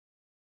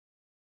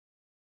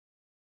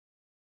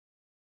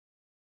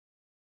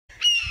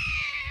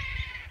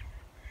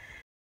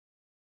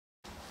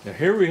Now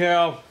here we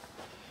have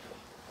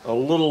a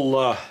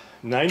little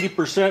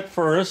 90%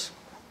 furnace,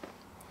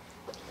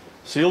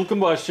 sealed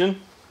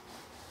combustion,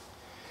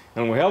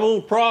 and we have a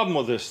little problem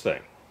with this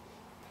thing.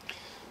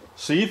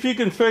 See if you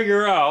can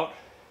figure out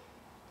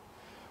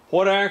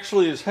what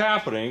actually is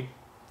happening,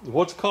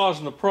 what's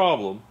causing the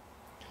problem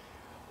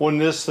when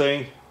this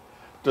thing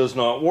does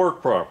not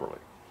work properly.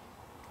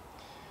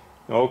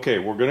 Okay,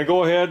 we're going to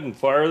go ahead and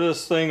fire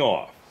this thing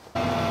off.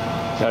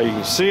 Now you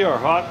can see our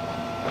hot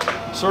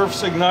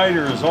surface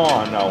igniter is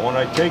on. Now when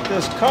I take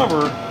this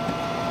cover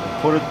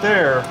and put it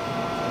there,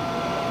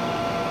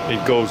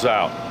 it goes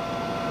out.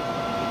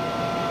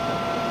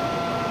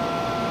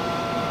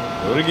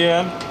 Do it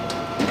again.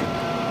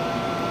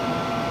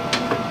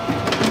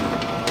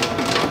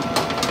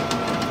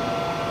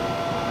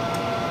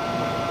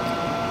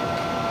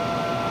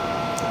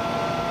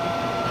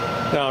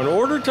 Now in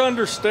order to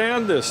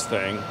understand this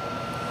thing,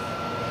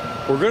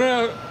 we're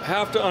going to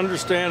have to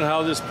understand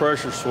how this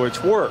pressure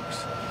switch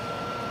works.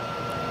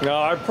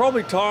 Now, I've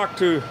probably talked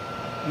to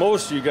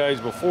most of you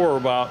guys before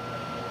about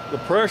the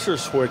pressure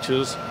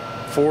switches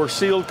for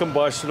sealed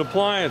combustion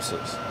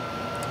appliances.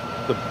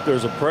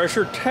 There's a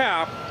pressure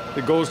tap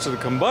that goes to the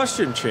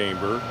combustion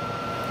chamber,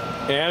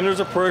 and there's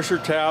a pressure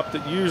tap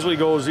that usually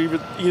goes either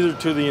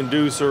to the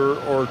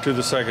inducer or to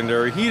the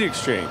secondary heat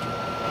exchanger.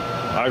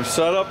 I've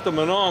set up the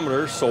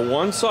manometer so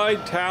one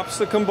side taps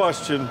the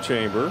combustion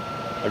chamber.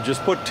 I've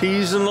just put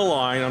T's in the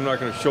line. I'm not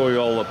going to show you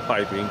all the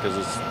piping because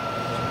it's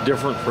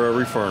different for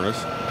every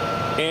furnace.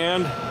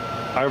 And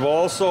I've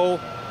also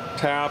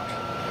tapped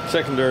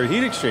secondary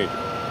heat exchanger.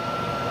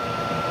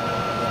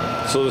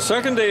 So the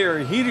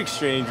secondary heat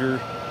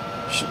exchanger,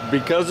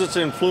 because it's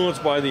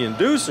influenced by the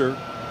inducer,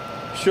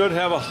 should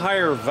have a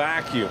higher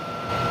vacuum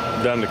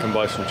than the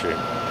combustion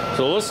chamber.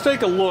 So let's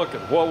take a look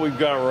at what we've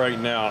got right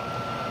now.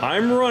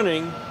 I'm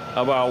running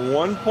about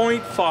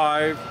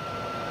 1.5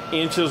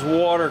 inches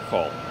water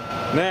column.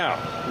 Now,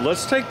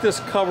 let's take this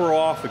cover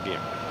off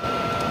again.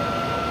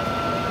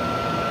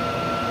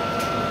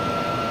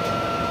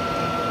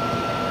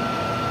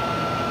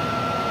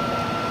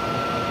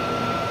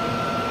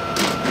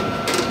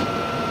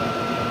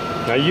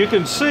 Now you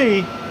can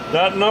see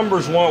that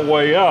numbers went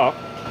way up,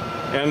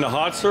 and the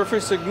hot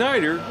surface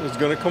igniter is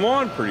going to come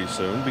on pretty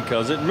soon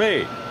because it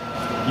may.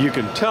 You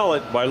can tell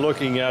it by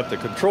looking at the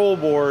control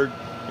board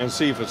and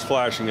see if it's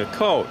flashing a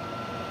code.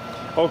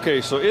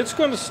 Okay, so it's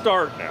going to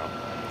start now.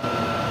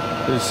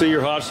 You see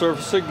your hot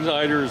surface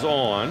igniter is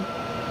on.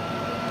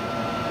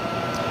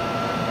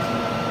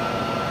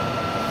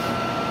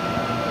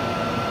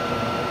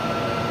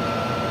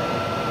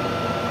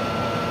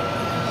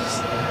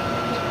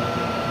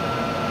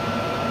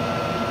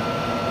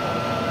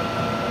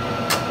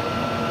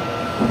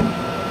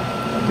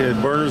 Okay,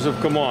 the burners have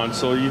come on,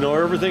 so you know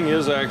everything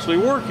is actually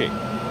working.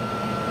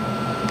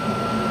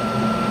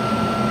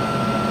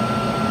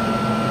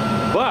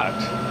 But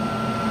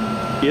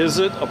is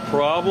it a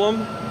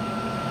problem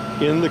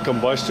in the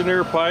combustion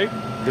air pipe?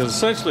 Because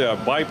essentially I've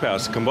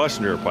bypassed the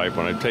combustion air pipe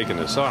when I've taken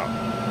this out.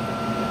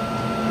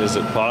 Is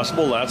it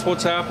possible that's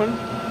what's happened?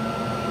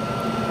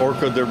 Or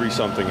could there be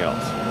something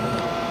else?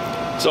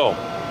 So,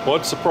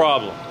 what's the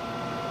problem?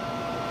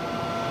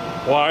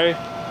 Why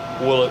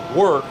will it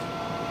work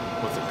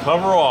with the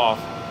cover off,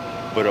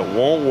 but it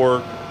won't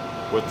work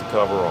with the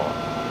cover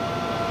on?